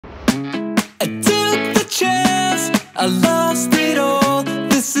chance, I lost it all.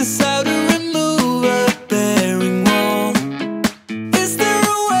 This is how to remove a bearing wall. Is there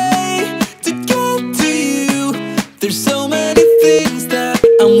a way to get to you? There's so many things that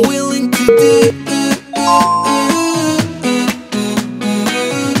I'm willing to do.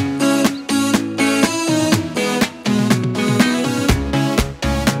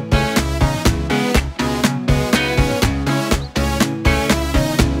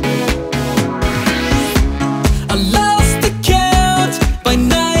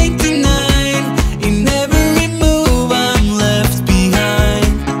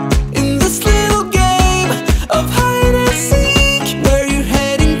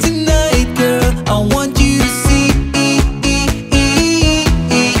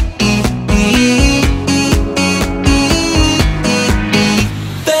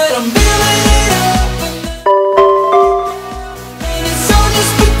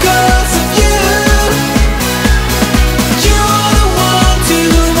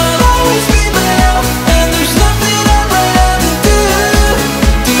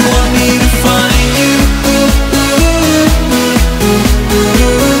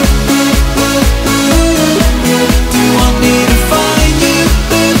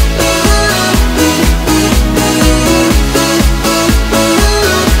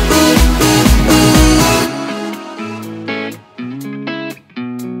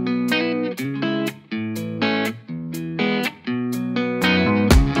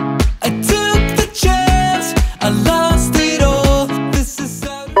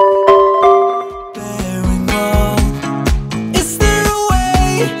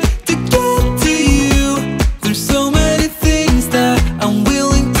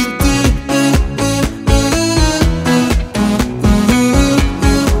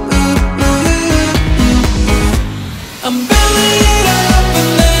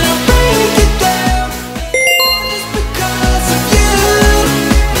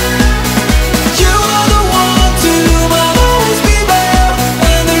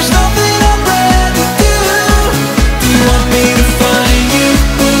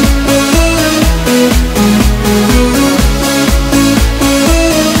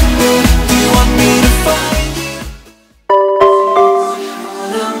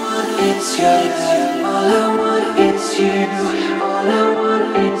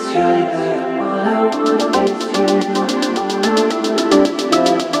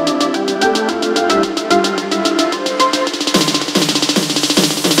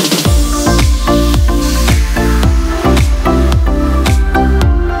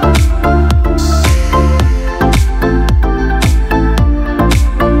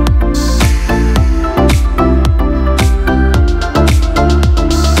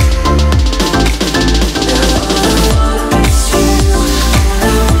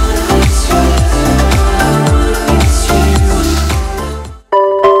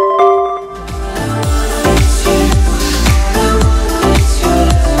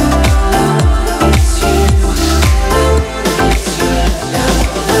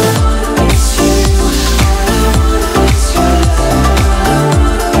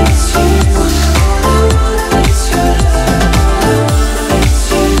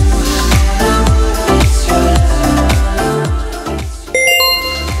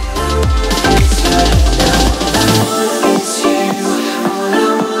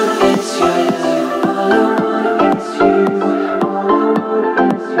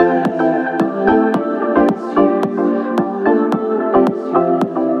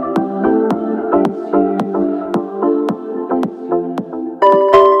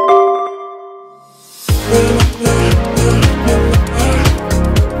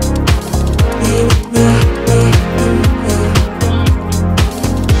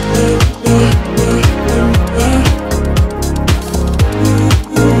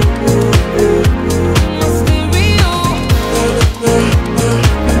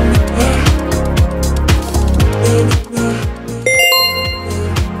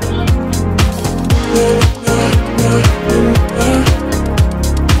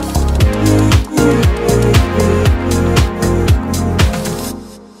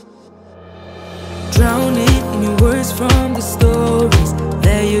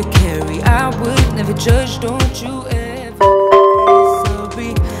 judge, don't you ever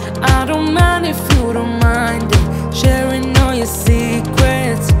disagree. I don't mind if you don't mind it, sharing all your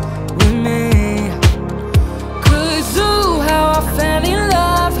secrets with me. 'Cause ooh, how I fell in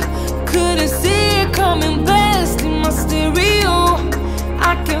love, couldn't see it coming, blasting my stereo.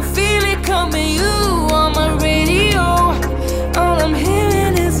 I can feel it coming, you on my radio. All I'm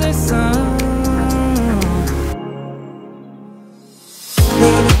hearing is a song.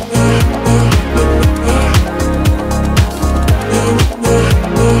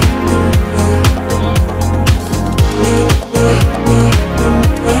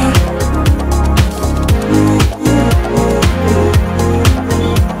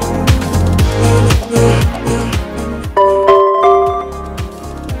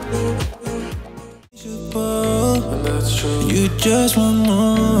 just want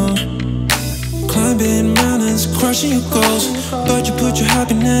more. Climbing mountains, crushing your goals, but you put your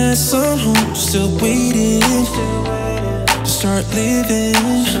happiness on hold. Still waiting to start living.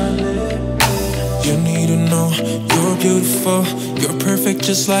 You need to know you're beautiful, you're perfect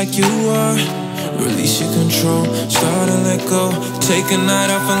just like you are. Release your control, start to let go. Take a night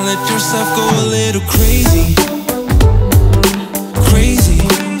off and let yourself go a little crazy. Crazy,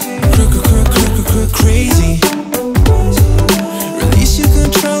 crazy. Release your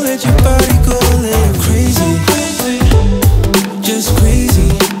control, let your body go a little crazy. Just crazy,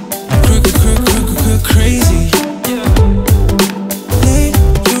 crazy. Let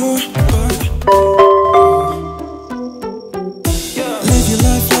your body live your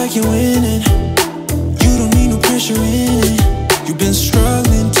life like you're winning. You don't need no pressure in it. You've been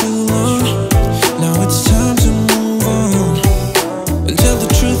struggling too long. Now it's time to move on and tell the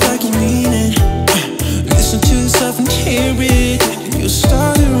truth like you mean it. Listen to yourself and hear it, and you'll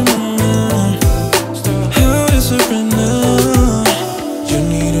start to remember how to surrender. You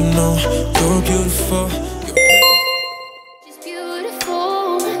need to know you're beautiful. She's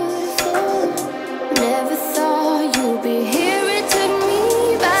beautiful. Never thought you'd be here. It took me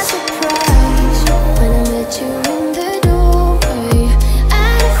by surprise when I met you in the doorway. I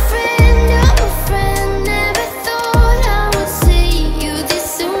had a friend of a friend. Never thought I would see you this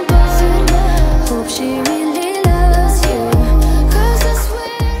soon, but hope she really loves you. 'Cause I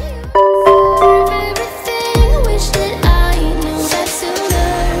swear you deserve everything. Wish that I knew that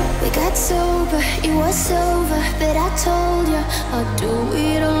sooner. We got sober, it was over, but I told you I'll do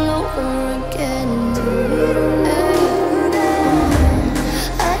it all over again.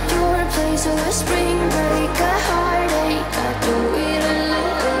 At your place or a spring break, a heartache, I'll do it all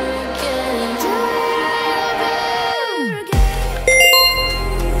over again. Do it all over again.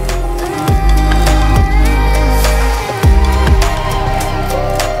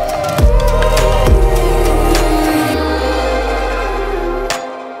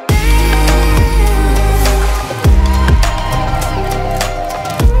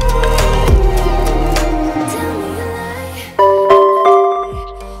 Tell me a lie.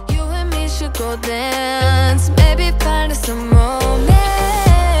 You and me should go dance, maybe find us some romance.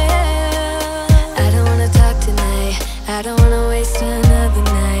 I don't wanna talk tonight, I don't wanna waste another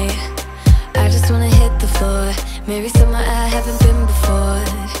night. I just wanna hit the floor, maybe somewhere I haven't been before.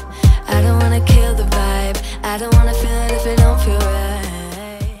 I don't wanna kill the vibe, I don't wanna feel it if it don't feel right.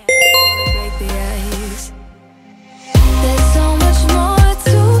 I wanna break the ice. There's so much more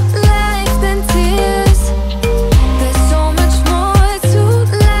to life than tears. There's so much more to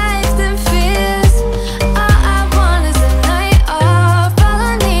life than fears. All I want is a night off. All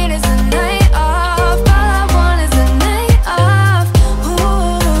I need is a night off. All I want is a night off.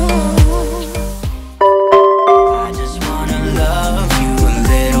 Ooh. I just wanna love you a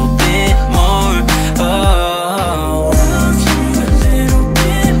little bit more. Oh, love you a little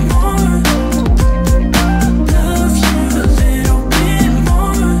bit more. Love you a little bit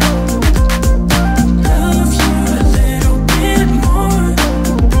more. Love you a little bit more.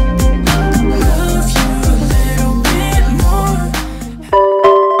 Love you a little bit more.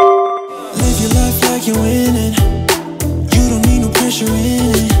 Live your life like you're winning. You don't need no pressure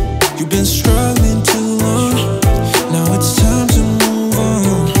in it. You've been struggling too long. Now it's time to move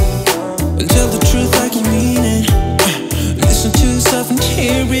on and tell the truth like you mean it. Listen to yourself and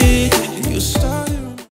hear it.